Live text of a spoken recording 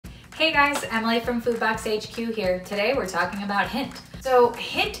Hey guys, Emily from Foodbox HQ here. Today we're talking about Hint. So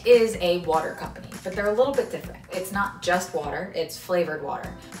Hint is a water company, but they're a little bit different. It's not just water, it's flavored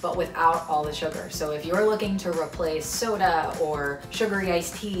water, but without all the sugar. So if you're looking to replace soda or sugary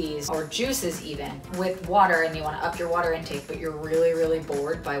iced teas or juices even with water and you want to up your water intake, but you're really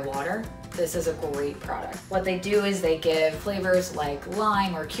bored by water, this is a great product. What they do is they give flavors like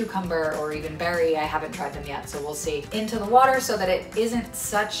lime or cucumber or even berry, I haven't tried them yet, so we'll see, into the water so that it isn't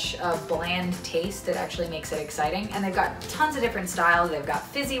such a bland taste. It actually makes it exciting. And they've got tons of different styles. They've got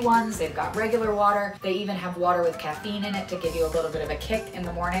fizzy ones, they've got regular water, they even have water with caffeine in it to give you a little bit of a kick in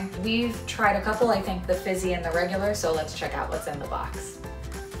the morning. We've tried a couple, I think the fizzy and the regular, so let's check out what's in the box.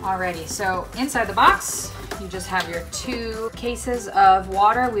 Alrighty, so inside the box, you just have your 2 cases of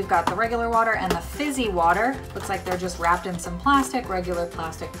water. We've got the regular water and the fizzy water. Looks like they're just wrapped in some plastic, regular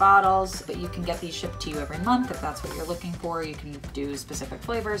plastic bottles, but you can get these shipped to you every month if that's what you're looking for. You can do specific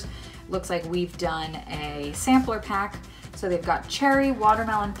flavors. Looks like we've done a sampler pack. So they've got cherry,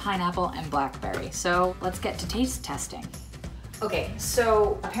 watermelon, pineapple, and blackberry. So let's get to taste testing. Okay,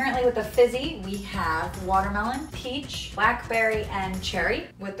 so apparently with the fizzy, we have watermelon, peach, blackberry, and cherry.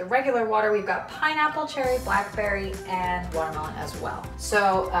 With the regular water, we've got pineapple, cherry, blackberry, and watermelon as well.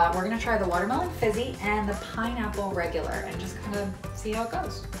 So we're gonna try the watermelon fizzy and the pineapple regular and just kind of see how it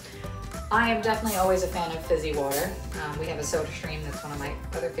goes. I am definitely always a fan of fizzy water. We have a soda stream, that's one of my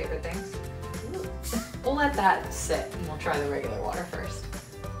other favorite things. We'll let that sit and we'll try the regular water first.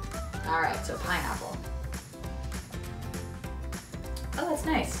 All right, so pineapple. Oh, that's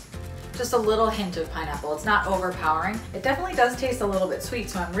nice. Just a little hint of pineapple. It's not overpowering. It definitely does taste a little bit sweet,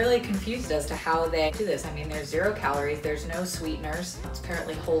 so I'm really confused as to how they do this. I mean, there's 0 calories, there's no sweeteners. It's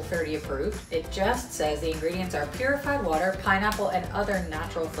apparently Whole30 approved. It just says the ingredients are purified water, pineapple, and other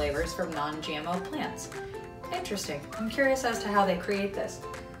natural flavors from non-GMO plants. Interesting. I'm curious as to how they create this.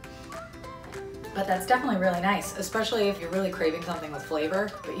 But that's definitely really nice, especially if you're really craving something with flavor,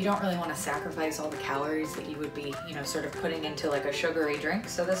 but you don't really want to sacrifice all the calories that you would be, sort of putting into like a sugary drink.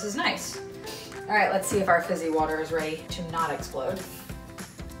 So this is nice. All right, let's see if our fizzy water is ready to not explode.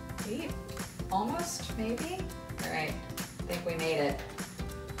 See? Almost, maybe? All right, I think we made it.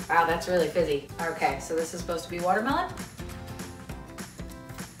 Wow, that's really fizzy. Okay, so this is supposed to be watermelon?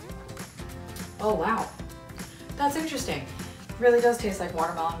 Oh, wow. That's interesting. Really does taste like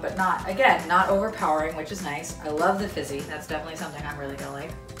watermelon, but not, again, not overpowering, which is nice. I love the fizzy. That's definitely something I'm really gonna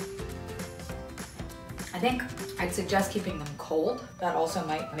like. I think I'd suggest keeping them cold. That also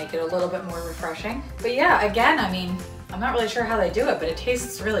might make it a little bit more refreshing. But yeah, again, I mean, I'm not really sure how they do it, but it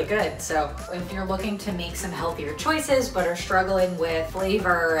tastes really good. So if you're looking to make some healthier choices, but are struggling with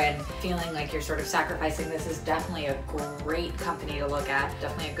flavor and feeling like you're sort of sacrificing, this is definitely a great company to look at.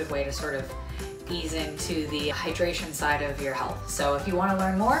 Definitely a good way to sort of ease into the hydration side of your health. So if you want to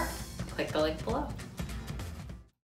learn more, click the link below.